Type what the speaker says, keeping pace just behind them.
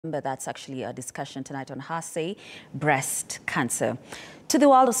But that's actually a discussion tonight on Hersey breast cancer. To the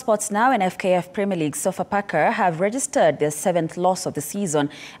world of sports now, in FKF Premier League, Sofapaka have registered their 7th loss of the season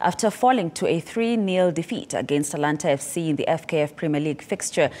after falling to a 3-0 defeat against Talanta FC in the FKF Premier League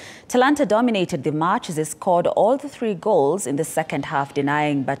fixture. Talanta dominated the match as they scored all the 3 goals in the second half,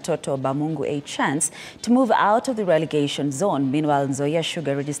 denying batoto Mungu a chance to move out of the relegation zone. Meanwhile, Nzoia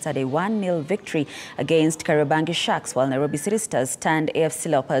Sugar registered a 1-0 victory against Kariobangi Sharks, while Nairobi Stars stand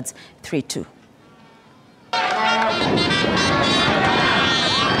AFC Leopards 3-2.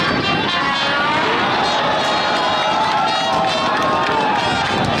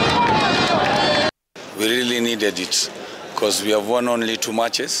 We really needed it because we have won only 2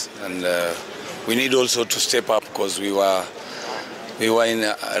 matches, and we need also to step up because we were in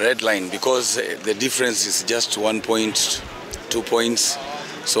a red line because the difference is just 1 point, 2 points.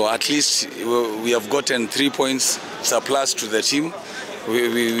 So at least we have gotten 3 points surplus to the team.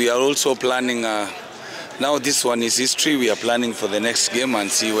 We are also planning, now this one is history, we are planning for the next game and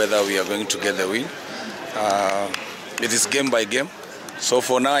see whether we are going to get the win. It is game by game. So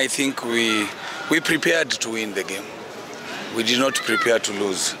for now I think we prepared to win the game. We did not prepare to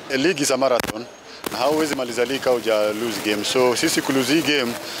lose. A league is a marathon. Na hauwezi maliza league uja lose game. So sisi kulose hii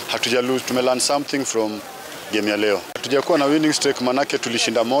game hatuja lose. Tumelearn something from game ya leo. Hatujakuwa na winning streak, manake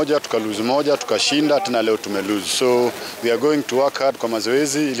tulishinda moja, tukalose moja, tukashinda, tena leo tumelose. So we are going to work hard kwa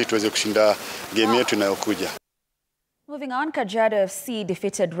mazoezi ili tuweze kushinda game yetu inayokuja. Moving on, Kariobangi FC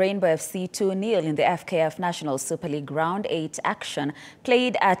defeated Rainbow FC 2-0 in the FKF National Super League Round 8 action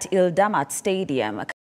played at Ildamat Stadium.